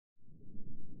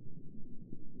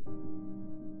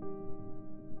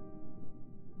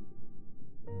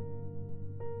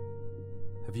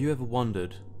Have you ever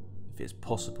wondered if it's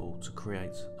possible to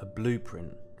create a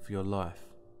blueprint for your life,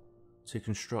 to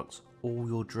construct all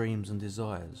your dreams and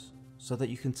desires so that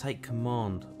you can take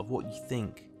command of what you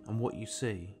think and what you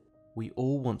see? We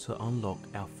all want to unlock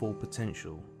our full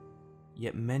potential,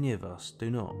 yet many of us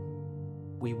do not.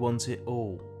 We want it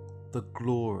all, the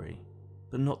glory,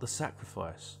 but not the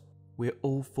sacrifice. We're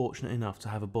all fortunate enough to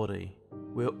have a body.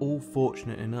 We're all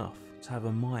fortunate enough to have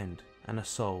a mind and a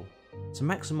soul. To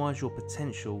maximize your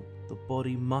potential, the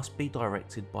body must be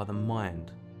directed by the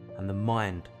mind, and the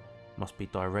mind must be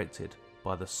directed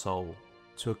by the soul.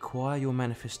 To acquire your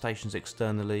manifestations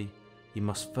externally, you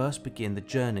must first begin the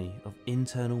journey of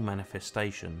internal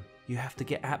manifestation. You have to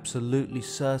get absolutely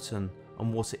certain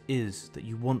on what it is that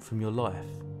you want from your life.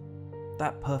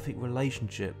 That perfect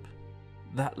relationship,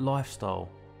 that lifestyle,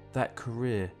 that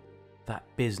career, that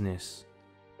business.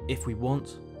 If we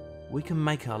want, we can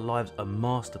make our lives a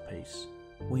masterpiece.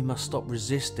 We must stop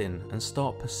resisting and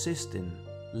start persisting.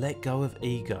 Let go of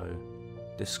ego.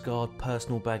 Discard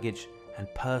personal baggage and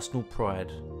personal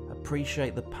pride.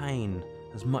 Appreciate the pain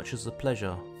as much as the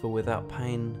pleasure, for without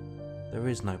pain, there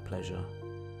is no pleasure.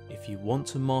 If you want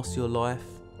to master your life,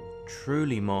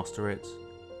 truly master it,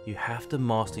 you have to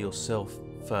master yourself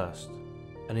first.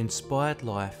 An inspired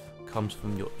life comes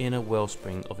from your inner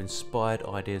wellspring of inspired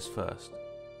ideas first.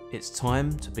 It's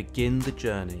time to begin the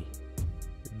journey.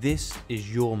 This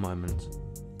is your moment,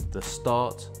 the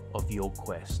start of your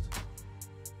quest.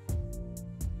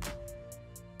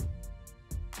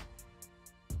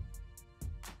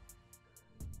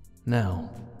 Now,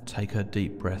 take a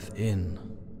deep breath in.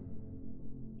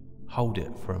 Hold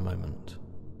it for a moment.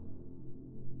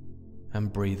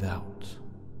 And breathe out.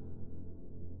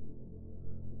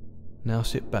 Now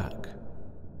sit back,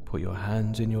 put your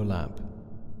hands in your lap,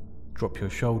 drop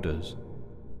your shoulders,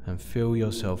 and feel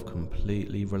yourself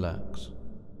completely relax.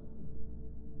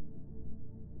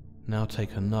 Now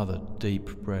take another deep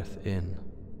breath in.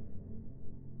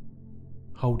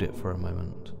 Hold it for a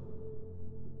moment.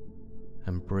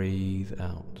 And breathe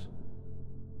out.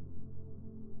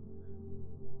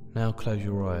 Now close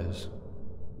your eyes.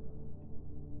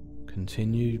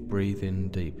 Continue breathing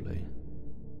deeply.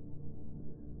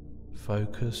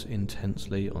 Focus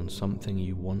intensely on something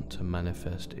you want to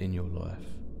manifest in your life.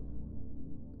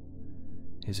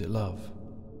 Is it love?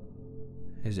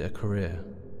 Is it a career?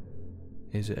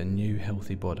 Is it a new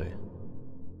healthy body?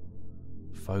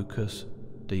 Focus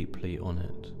deeply on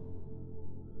it.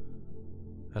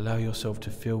 Allow yourself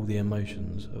to feel the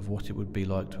emotions of what it would be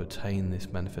like to attain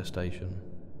this manifestation.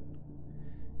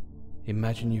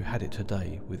 Imagine you had it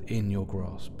today within your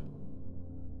grasp.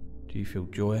 Do you feel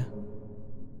joy?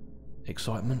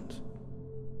 Excitement?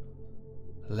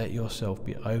 Let yourself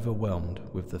be overwhelmed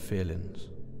with the feelings.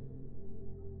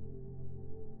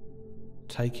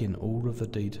 Take in all of the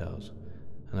details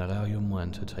and allow your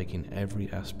mind to take in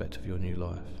every aspect of your new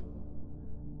life.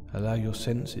 Allow your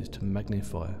senses to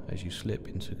magnify as you slip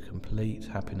into complete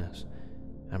happiness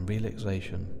and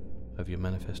relaxation of your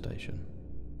manifestation.